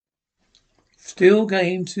Still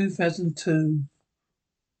Game 2002,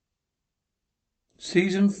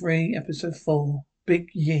 Season 3, Episode 4, Big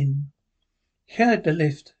Yin. Heard the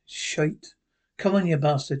lift. Shite. Come on, you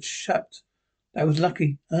bastard. Shut. That was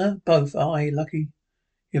lucky. Huh? Both. Aye, lucky.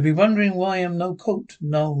 You'll be wondering why I'm no coat.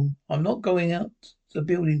 No, I'm not going out the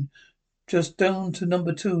building. Just down to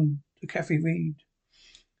number 2, to Kathy Reed.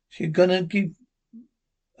 She's gonna give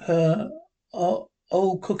her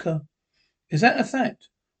old cooker. Is that a fact?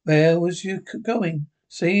 Where was you going?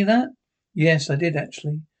 See that? Yes, I did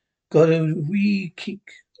actually. Got a wee kick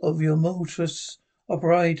of your motorous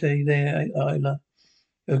operator there, Isla.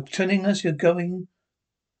 You're telling us you're going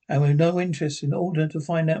and we've no interest in order to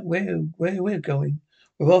find out where we're going.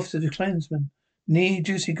 We're off to the Clansman. Near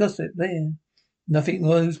juicy gossip there. Nothing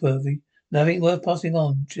roseworthy. Nothing worth passing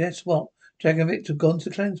on. Guess what? Jack and Victor gone to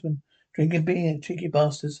Clansman. Drinking beer, cheeky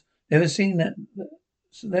bastards. Never seen that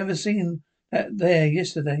there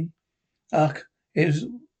yesterday. Ugh,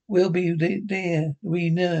 will be there,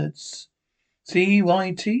 we nerds.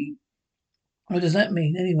 CYT? What does that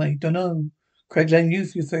mean, anyway? Dunno. Craiglang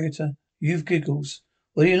Youth Theatre. Youth giggles.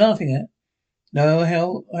 What are you laughing at? Know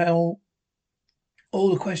how all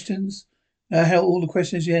the questions? How all the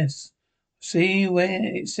questions, yes. See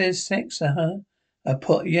where it says sex, A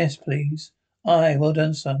pot, yes, please. Aye, well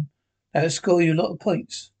done, son. That'll score you a lot of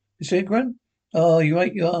points. Mr. Ingram? Oh, you're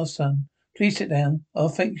right, you are, son. Please sit down. Oh,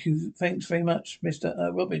 thank you. Thanks very much, Mr.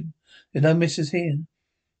 Robin. There's no missus here.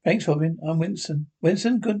 Thanks, Robin. I'm Winston.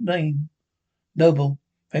 Winston, good name. Noble.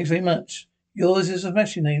 Thanks very much. Yours is a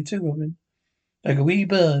smashing name too, Robin. Like a wee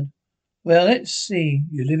bird. Well, let's see.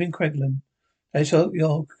 You live in Craigland. Let's hope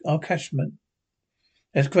you're our cashman.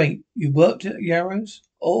 That's great. You worked at Yarrows?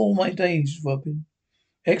 All my days, Robin.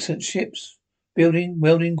 Excellent ships. Building,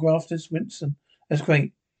 welding, grafters, Winston. That's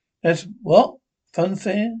great. That's what? Fun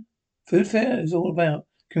fair? Food fair is all about.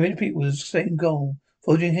 Committed people with the same goal.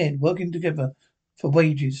 Forging ahead, working together for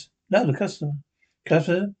wages. No, the customer.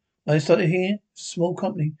 Customer, when I started here, it's a small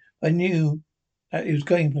company. I knew that it was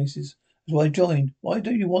going places. That's why I joined. Why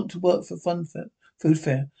do you want to work for food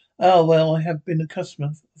fair? Oh, well, I have been a customer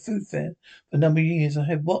for food fair for a number of years. I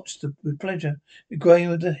have watched with pleasure the growing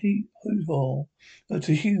of the food hall. It's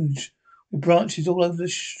huge, with branches all over the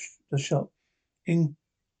shop, including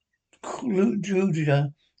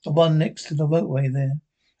the one next to the motorway there.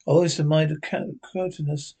 I always admired the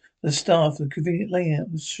curtainous, the staff, the convenient layout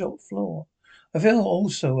of the shop floor. I feel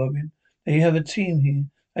also, Robin, that you have a team here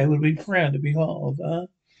they would be proud to be part of,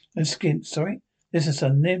 And Skint, sorry? Listen,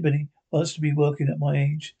 son, nobody wants to be working at my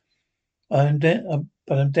age. But I'm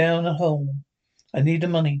down a hole. I need the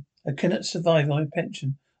money. I cannot survive on my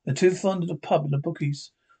pension. I'm too fond of the pub and the bookies.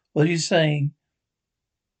 What do you say?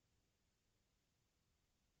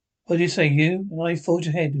 What do you say? You and I forge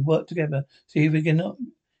ahead and work together. See if we can not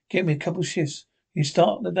get me a couple of shifts. You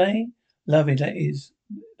start the day? Lovely, that is.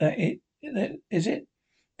 That is it?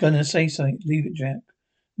 Gonna say something. Leave it, Jack.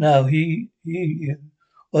 No, you.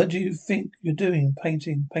 What do you think you're doing?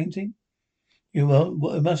 Painting?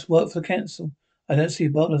 Must work for the council. I don't see a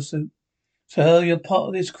bother suit. So you're part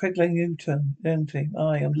of this Craig Lane U-turn team.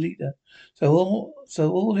 I am leader. So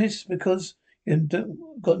all this because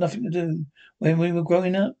got nothing to do. When we were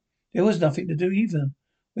growing up, there was nothing to do either.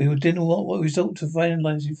 Didn't want what result to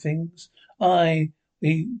vandalizing things.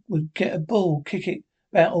 We would get a ball, kick it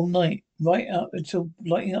about all night, right up until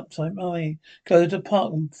lighting up time. Go to the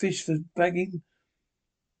park and fish for bagging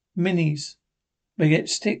minis. We get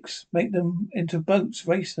sticks, make them into boats,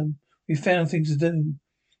 race them. We found things to do.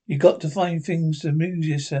 You got to find things to amuse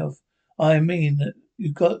yourself. I mean that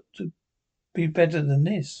you got to be better than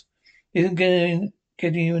this. Isn't getting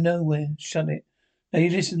you nowhere. Shut it. Now you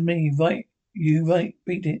listen to me, right? You right,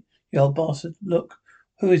 beat it, you old bastard. Look,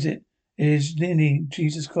 who is it? It is Lily.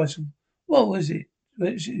 Jesus Christ. What was it?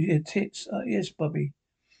 Your tits? Yes, Bobby.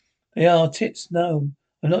 They are tits. No,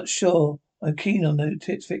 I'm not sure. I'm keen on the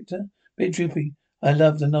tits, Victor. Bit droopy. I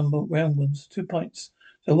love the number round ones. 2 pints.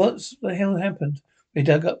 So what's the hell happened? We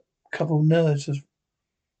dug up a couple of nerds of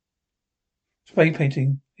spray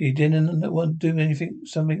painting. He didn't want to do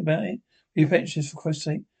something about it. Your pensions, for Christ's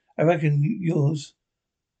sake. I reckon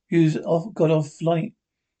got off light.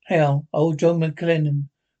 How? Old John McLennan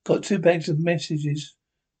got 2 bags of messages.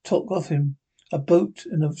 Took off him. A boat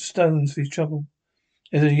and of stones for his trouble.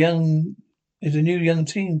 There's a new young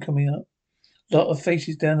team coming up. Lot of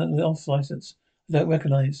faces down at the off license I don't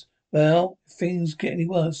recognise. Well, if things get any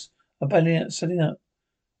worse, I'm setting up.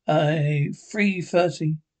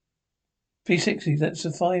 330. 360, that's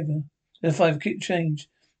a fiver. That's a fiver, keep change.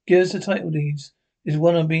 Give us the title deeds. This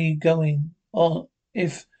wanna be going on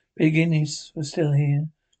if Big Innes was still here.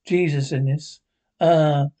 Jesus in this.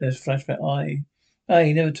 There's flashback. Hey,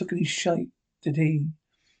 he never took any shite, did he?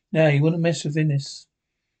 Now, you wouldn't mess with Innes.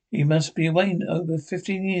 He must be away over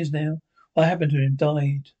 15 years now. What happened to him?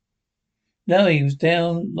 Died. No, he was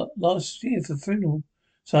down last year for the funeral.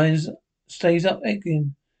 Signs stays up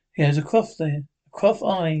again. He has a cough there. A cough,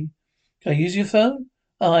 aye. Can I use your phone?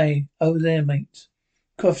 Aye. Over there, mate.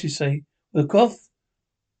 Cough, you say. Well, cough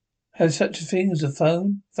has such a thing as a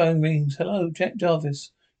phone. Phone rings. Hello, Jack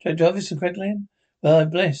Jarvis. Jack Jarvis in Craigland? Well, I'm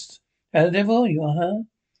blessed. How the devil are you, huh?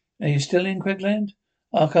 Are you still in Craigland?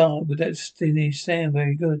 I can't, but that's didn't sound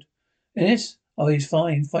very good. Yes? Oh, he's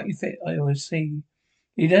fine. Fighting fit, I always see.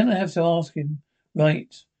 You don't have to ask him.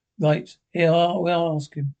 Right, right. Here, we'll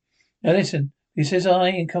ask him. Now listen, he says aye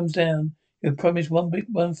and comes down. You promise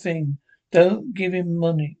one thing. Don't give him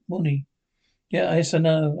money. Yeah, yes, I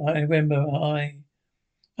know. I remember. Aye,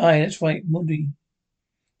 that's right, money.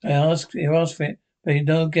 He asked for it, but he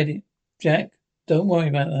don't get it. Jack, don't worry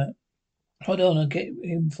about that. Hold on, I'll get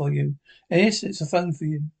him for you. Yes, it's a phone for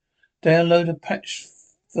you. Download a patch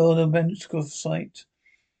for the Menscroft site.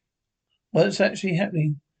 What's actually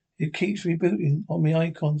happening? It keeps rebooting on the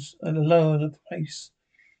icons at the lower of the place.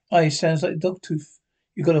 Aye, sounds like Dogtooth.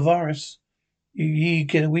 You got a virus. You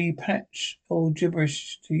get a wee patch. All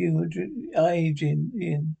gibberish to you. Aye,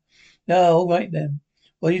 Ian. No, all right then.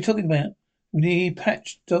 What are you talking about? We need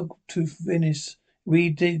patch Dogtooth Venice. We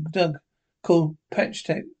dig Doug. Called Patch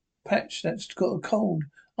that's got a cold.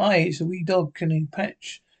 Aye, it's a wee dog. Can he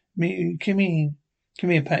patch? Me, come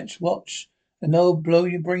here, Patch. Watch. And I'll blow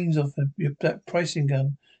your brains off that pricing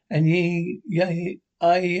gun. And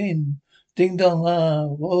I in. Ding dong,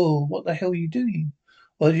 whoa, what the hell are you doing?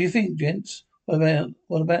 What do you think, gents?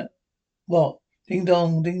 What? Ding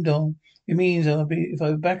dong, ding dong. It means if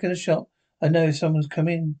I were back in the shop, I know someone's come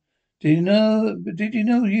in. Did you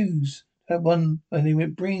know use that one when they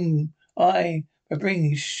went bring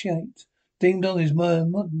his shite. Ding dong is more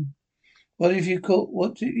modern. What did you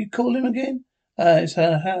call him again? It's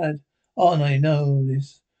Had. Oh, no, you know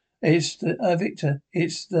this. It's the, Victor,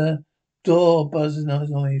 it's the door buzzer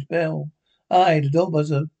noise bell. Aye, the door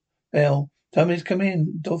buzzer bell. Tell me to come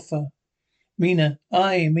in, Doffer. Mina.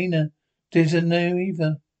 Didn't know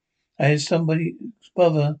either. I had somebody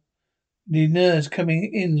bother. The nurse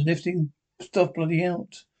coming in, lifting stuff bloody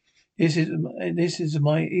out. This is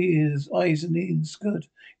my eyes and ears. Good.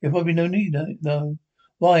 You probably no need though.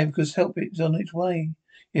 Why? Because help it's on its way.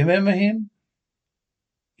 You remember him?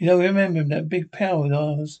 Remember him, that big pal of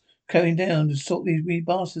ours, coming down to sort these wee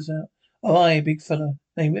bastards out. Oh, aye, big fella,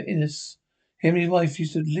 named Innes. Him and his wife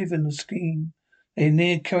used to live in the scheme. They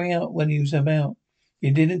near carry out when he was about. He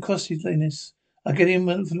didn't cross his Innes. I'll get him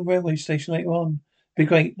from the railway station later on. Be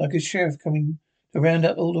great, like a sheriff coming to round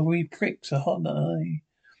up all the wee pricks, a hot nut, aye.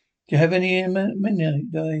 Do you have any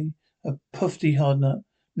midnight day? A pufty hard nut.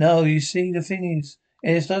 No, you see, the thing is,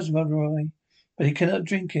 Innes does run away, but he cannot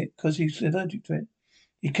drink it because he's allergic to it.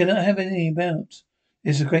 He cannot have any about.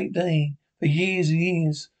 It's a great day. For years and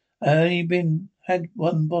years, I only had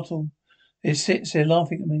one bottle. It sits there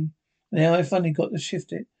laughing at me. Now I finally got to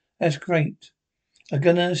shift it. That's great. I'm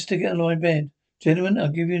gonna stick it on my bed. Gentlemen, I'll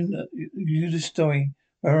give you the story.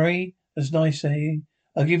 Marie, that's nice, eh?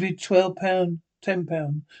 I'll give you £12, £10,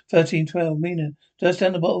 13.12. Mina, just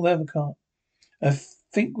down the bottom of Avocart. I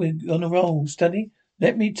think we're on a roll. Steady?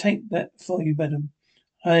 Let me take that for you, madam.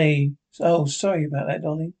 Hey, oh, sorry about that,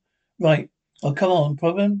 darling. Right. Oh, come on.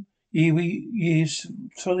 Problem? You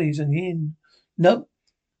trolleys and in. Nope.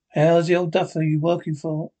 How's the old duffer you working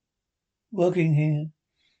here?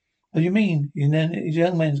 What do you mean? It's a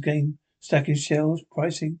young man's game. Stacking shells,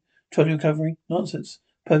 pricing, trolley recovery. Nonsense.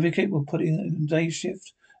 Perfectly capable of putting in a day's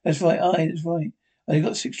shift. That's right. Aye, that's right. Only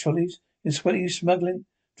got 6 trolleys. You're sweating, struggling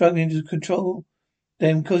to control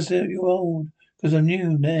them because you're old. Because I'm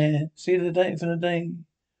new. Nah. See the day for the day.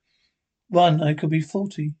 One, I could be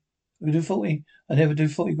 40. I could do 40. I never do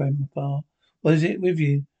 40, Grandpa. What is it with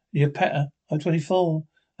you? You're a patter. I'm 24.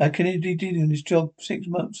 I can only do doing this job 6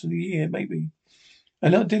 months of the year, maybe.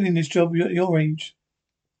 I'm not doing this job at your age.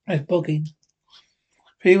 That's bogging.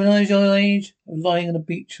 People when I was your age, I was lying on the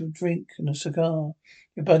beach with a drink and a cigar.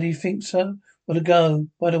 Your buddy thinks so? Well, to go.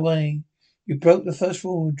 By the way, you broke the first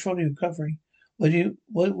rule of trolley recovery. What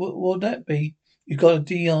would that be? You got a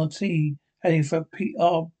DRT heading for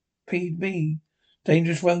PB.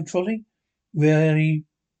 Dangerous road trolley? Really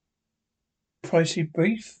pricey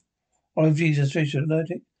brief? Oh, Jesus, Richard,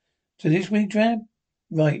 allergic to this week drab?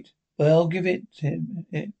 Right. Well, give it him.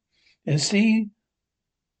 And see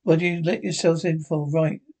what you let yourselves in for.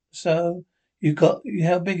 Right. So,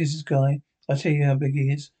 how big is this guy? I'll tell you how big he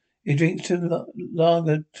is. He drinks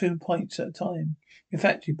lager 2 pints at a time. In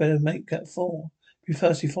fact, you better make that 4. Be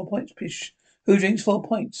thirsty 4 pints, pish. Who drinks 4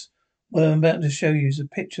 pints? What I'm about to show you is a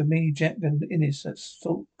picture of me, Jack, and Innes at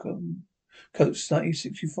Stockholm Coach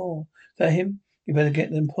 1964. Is that him? You better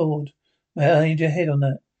get them poured. Well, I need your head on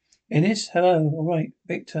that. Innes, hello. All right,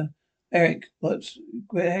 Victor. Eric, how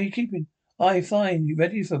you keeping? Aye, fine. You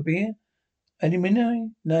ready for beer? Any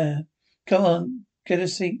minute? Nah. Come on, get a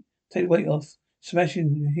seat. Take the weight off.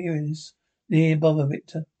 Smashing your hearings. Yeah, bother,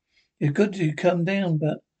 Victor. It's good to come down,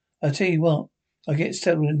 but I tell you what, I get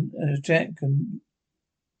settled in at Jack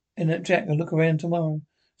and look around tomorrow.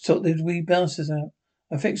 Sort the wee bastards out.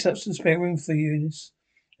 I fixed up some spare room for you, Eunice.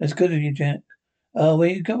 That's good of you, Jack. Where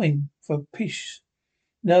you going? For a pish?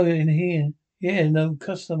 No, in here. Yeah, no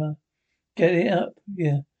customer. Get it up.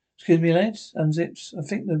 Yeah. Excuse me, lads. Unzips. I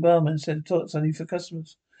think the barman said the toilet's only for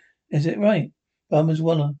customers. Is it right? Barman's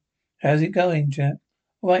Waller. How's it going, Jack?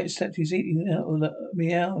 Right, except he's eating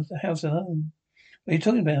me out of the house alone. What are you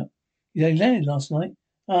talking about? You landed last night?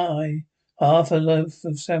 Aye. Half a loaf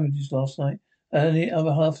of sandwiches last night, and the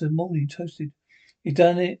other half this morning toasted. He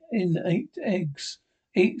done it in 8 eggs.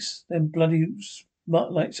 Eats them bloody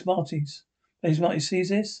like Smarties. Hey, Smarties, sees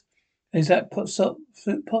this? Is that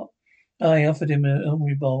fruit pot? I offered him a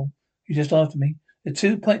hungry bowl. He just after me. There's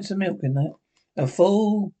 2 pints of milk in that. A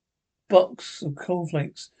full box of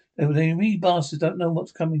cornflakes. The wee bastards don't know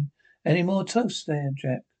what's coming. Any more toast there,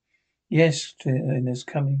 Jack? Yes, Tina's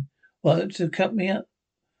coming. What, to cut me up?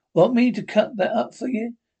 Want me to cut that up for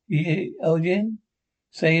you? Yen?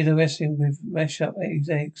 Say the rest of him with mash up his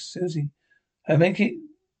eggs, Susie. I make it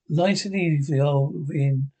nice and easy for the old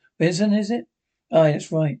Ian. Benson, is it? Aye,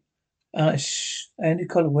 that's right. Andy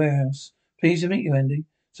Collar Warehouse. Pleased to meet you, Andy.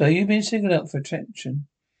 So you've been singled out for attention.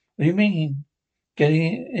 What do you mean?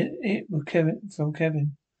 Getting it with from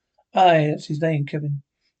Kevin. Aye, that's his name, Kevin.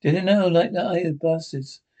 Didn't know like that either,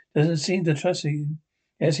 bastards. Doesn't seem to trust you.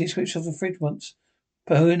 Yes, he switched off the fridge once.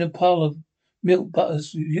 Put her in a pile of milk,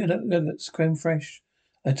 butters, nuggets, creme fraiche.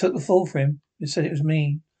 I took the fall for him. They said it was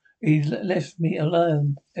me. He left me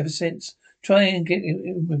alone ever since. Try and get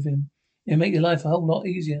in with him. It'll make your life a whole lot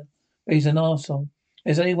easier. But he's an arsehole.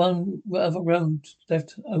 There's only one other road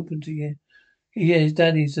left open to you. Yeah, his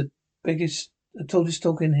daddy's the tallest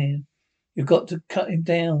dog in here. You've got to cut him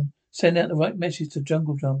down. Send out the right message to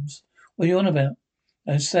Jungle Drums. What are you on about?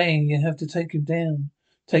 I'm saying you have to take him down.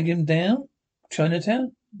 Take him down?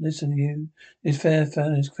 Chinatown? Listen, you. It's Fairfax,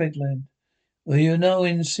 it's Craigland. Well, you know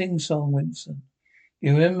in Sing Song, Winston.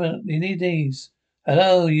 You remember, you need these.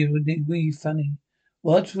 Hello, you need wee funny.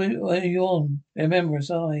 What are you on? Remember us,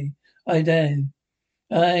 I dare.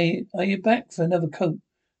 Are you back for another coat?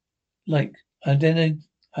 Like, I didn't,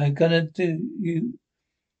 I'm gonna do you,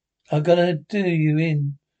 I'm gonna do you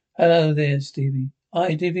in. Hello there, Stevie.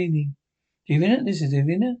 Hi, Divina. Divina? This is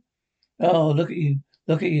Divina? Oh, look at you.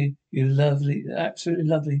 Look at you. You lovely. Absolutely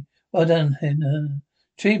lovely. Well done, Henna.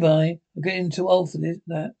 Tree by. I'm getting too old for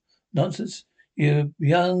that nonsense. You're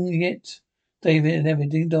young yet. David and everything.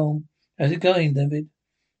 Ding dong. How's it going, David?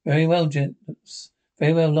 Very well, gents.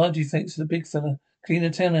 Very well. Largely thanks to the big fella. Clean the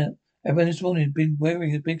town out. Everyone this morning has been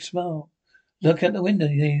wearing a big smile. Look out the window,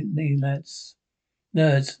 you lads.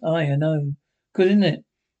 Nerds. Aye, I know. Good, isn't it?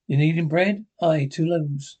 You needing bread? Aye, 2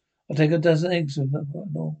 loaves. I'll take a dozen eggs with them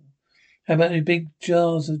and all. How about the big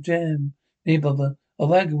jars of jam? Here, Bubba. Oh,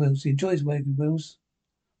 wagon wheels. He enjoys wagon wheels.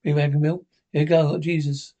 Big wagon wheel. Here you go. Got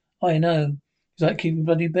Jesus. I know. He's like keeping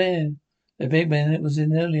bloody bear. The big man that was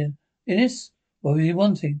in earlier. Innes? What was he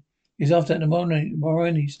wanting? He's after that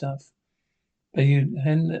Moroni stuff. But you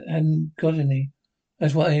hadn't got any.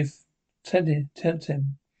 That's what I've told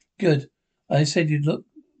him. Good. I said you'd took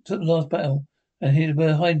the last battle and he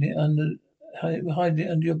were hiding it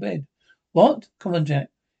under your bed. What? Come on, Jack.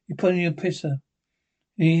 You're putting your pisser.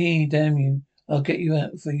 Damn you. I'll get you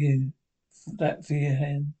out for you. For your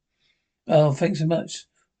hand. Oh, thanks so much.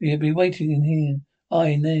 You'll be waiting in here. Aye,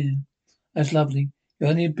 in there. That's lovely. You're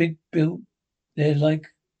only a big built. You're like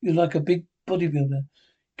a big bodybuilder.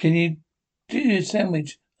 Can you do your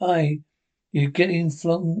sandwich? Aye. You're getting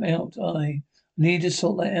flung out. Aye. Need to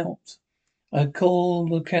sort that out. I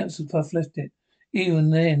called the council if I've left it. Even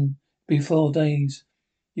then, be 4 days.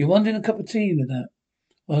 You wanting a cup of tea with that?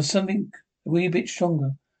 Or something a wee bit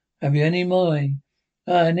stronger? Have you any more?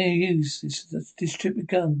 No use. It's this stupid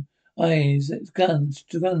gun. It's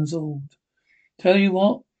guns old. Tell you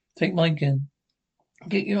what, take my gun.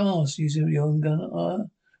 Get your ass using your own gun.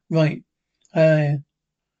 Right. Do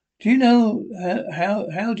you know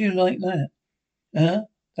how do you like that? Huh?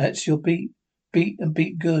 That's your beat. Beat and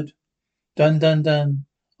beat good. Done, done, done.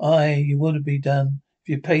 Aye, you would have been done if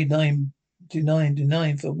you paid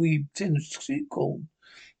 9.99 for a wee tin of sweet corn.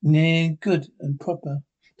 Nah, good and proper.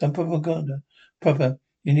 Done propaganda. Proper.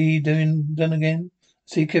 You need doing done again?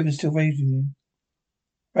 See Kevin's still ragging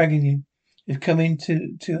you. It's coming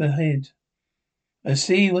to a head. I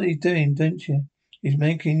see what he's doing, don't you? He's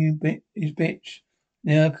making you his bitch.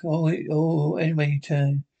 Now call it anyway you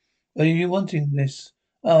turn. Where are you wanting this?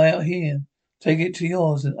 Oh, out here. Take it to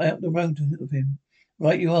yours and out the road with him.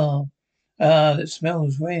 Right you are. Ah, that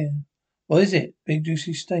smells rare. What is it? Big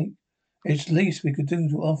juicy steak. It's the least we could do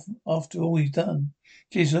after all he's done.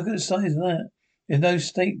 Jeez, look at the size of that. There's no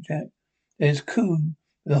steak, Jack. There's coon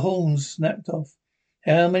with the horns snapped off.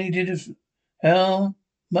 How many did it, how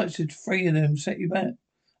much did three of them set you back?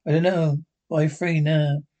 I don't know. By three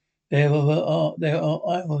now. There are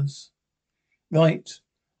hours. Right.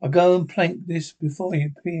 I'll go and plank this before he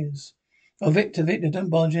appears. Oh, Victor, don't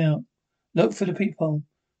barge out. Look for the peephole.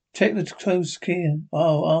 Check the close gear.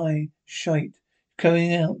 Oh, aye, shite.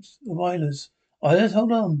 Going out of Isla's. Isla's,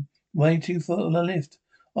 hold on. Way too far on the lift.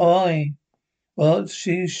 Oh, aye. What's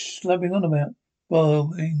she slubbing on about? Boil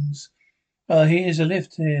wings. Here's a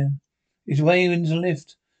lift here. He's way into the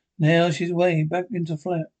lift. Now she's way back into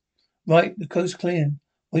flat. Right, the coast clear.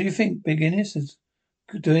 What do you think, Big Innes is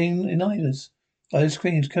doing in Isla's? Isla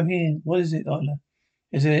screams, come here. What is it, Isla?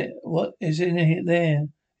 Is it, what is in here there?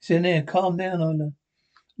 It's in there. Calm down, Isla.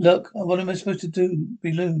 Look, what am I supposed to do,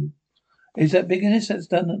 Biloo? Is that Big Innes that's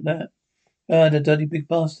done that? Ah, the dirty big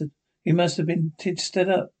bastard. He must have been stood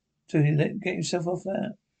up to get himself off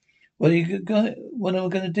that. What are you what am I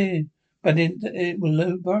going to do? But it will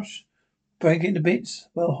low brush? Break it into bits?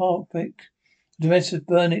 Well, heartbreak. Damascus,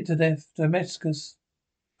 burn it to death. Damascus.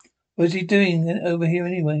 What is he doing over here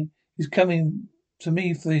anyway? He's coming to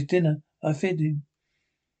me for his dinner. I fed him.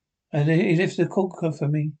 And he lifted a cooker for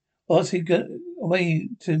me. What's he got away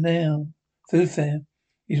to now? Food fair.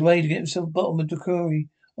 He's way to get himself a bottle of Daiquiri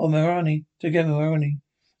or Marani. Together, Marani.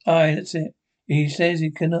 Aye, that's it. He says he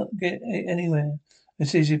cannot get it anywhere. And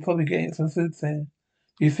says he'll probably get it from food fair.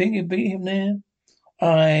 Do you think you beat him there?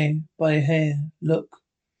 Aye, by a hair. Look.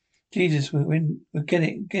 Jesus, we'll get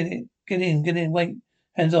it. Get in. Wait.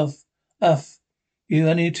 Hands off. Uff. You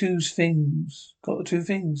only got two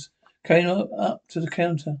things. Carrying up to the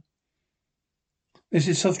counter. This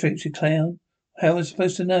is soft drinks, you clown. How was I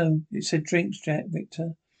supposed to know? It said drinks, Jack,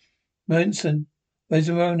 Victor. Merlinson, where's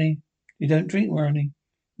the Maroni? You don't drink Maroni.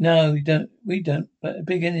 No, we don't. But a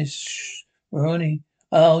big Innes, shh. Maroni.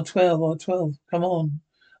 Oh, 12. Come on.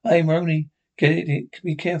 Hey, Maroni. Get it.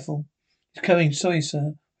 Be careful. It's coming. Sorry,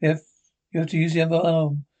 sir. You have to use the other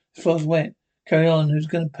arm. The floor's wet. Carry on. Who's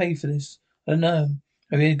going to pay for this? I don't know.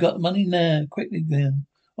 Have you got the money now? Quickly now.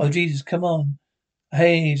 Oh, Jesus, come on.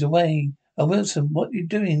 Hey, he's away. Oh, Wilson, what are you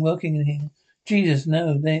doing working in here? Jesus,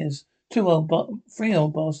 no, there's three old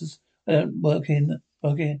bosses that don't work here.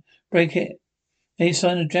 Break it. Any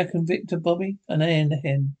sign of Jack and Victor, Bobby? An A and a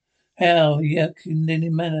hen. How, yuck, in any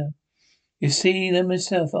manner. You see them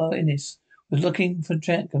myself, Innes was looking for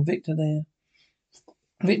Jack and Victor there.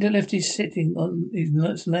 Victor left his sitting on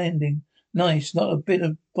his landing. Nice, not a bit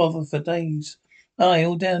of bother for days. Aye,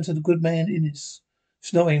 all down to the good man Innes.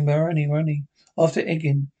 Snoring, running. After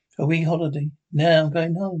egging, a wee holiday. Now I'm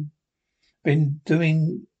going home. Been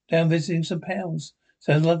down visiting some pals.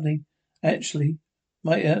 Sounds lovely. Actually,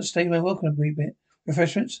 might outstay my welcome a wee bit.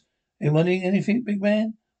 Refreshments? Are you wanting anything, big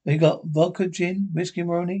man? We got vodka, gin, whiskey,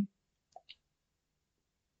 Maroni.